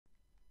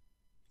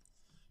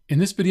In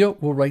this video,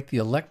 we'll write the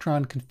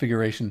electron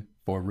configuration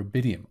for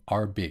rubidium,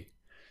 Rb.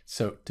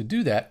 So to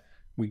do that,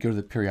 we go to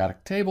the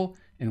periodic table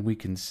and we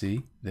can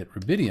see that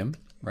rubidium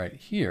right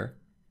here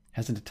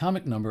has an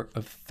atomic number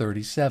of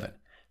 37.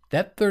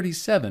 That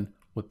 37,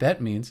 what that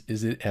means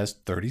is it has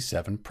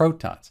 37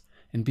 protons.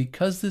 And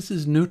because this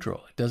is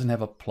neutral, it doesn't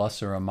have a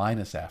plus or a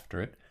minus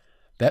after it,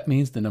 that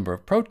means the number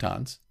of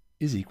protons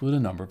is equal to the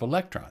number of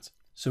electrons.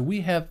 So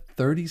we have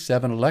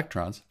 37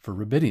 electrons for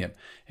rubidium,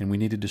 and we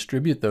need to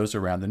distribute those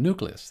around the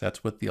nucleus.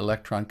 That's what the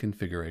electron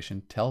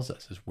configuration tells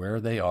us, is where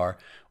they are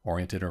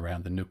oriented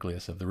around the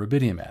nucleus of the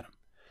rubidium atom.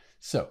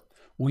 So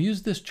we'll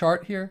use this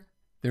chart here.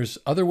 There's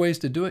other ways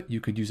to do it. You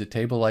could use a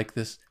table like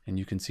this, and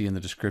you can see in the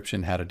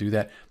description how to do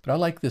that. But I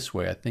like this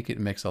way. I think it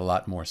makes a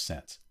lot more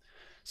sense.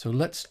 So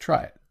let's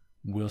try it.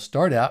 We'll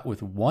start out with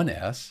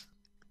 1s,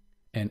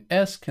 and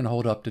s can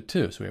hold up to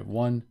 2. So we have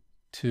 1,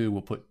 2,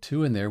 we'll put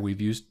 2 in there.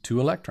 We've used 2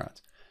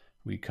 electrons.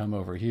 We come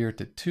over here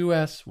to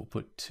 2s, we'll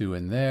put 2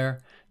 in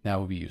there.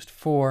 Now we've used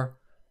 4.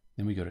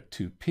 Then we go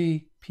to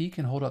 2p. P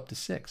can hold up to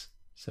 6.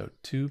 So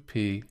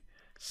 2p,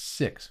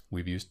 6.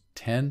 We've used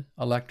 10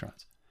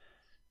 electrons.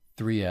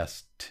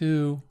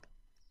 3s2,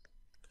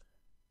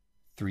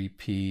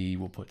 3p,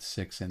 we'll put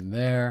 6 in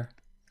there.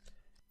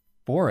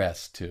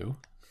 4s2,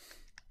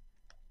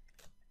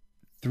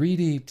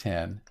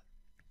 3d10.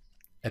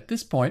 At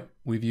this point,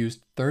 we've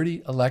used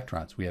 30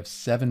 electrons. We have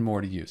 7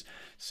 more to use.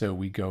 So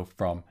we go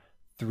from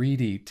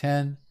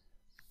 3d10,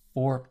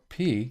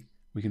 4p,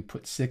 we can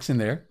put 6 in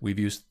there. We've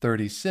used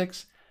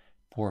 36.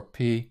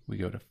 4p, we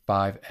go to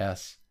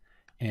 5s.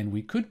 And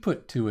we could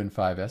put 2 in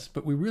 5s,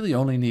 but we really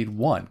only need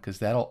 1 because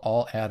that'll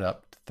all add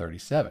up to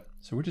 37.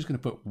 So we're just going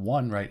to put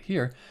 1 right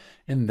here.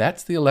 And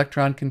that's the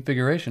electron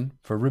configuration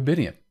for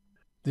rubidium.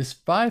 This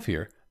 5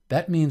 here,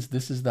 that means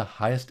this is the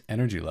highest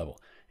energy level.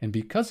 And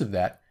because of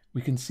that,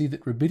 we can see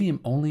that rubidium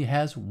only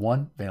has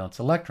 1 valence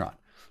electron,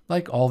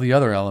 like all the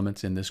other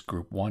elements in this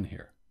group 1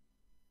 here.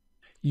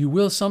 You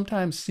will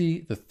sometimes see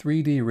the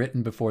 3D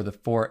written before the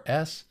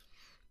 4s.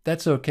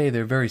 That's okay,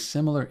 they're very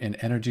similar in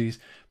energies,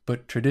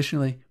 but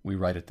traditionally we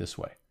write it this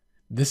way.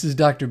 This is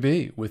Dr.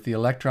 B with the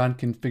electron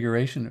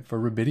configuration for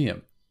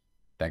rubidium.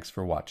 Thanks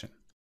for watching.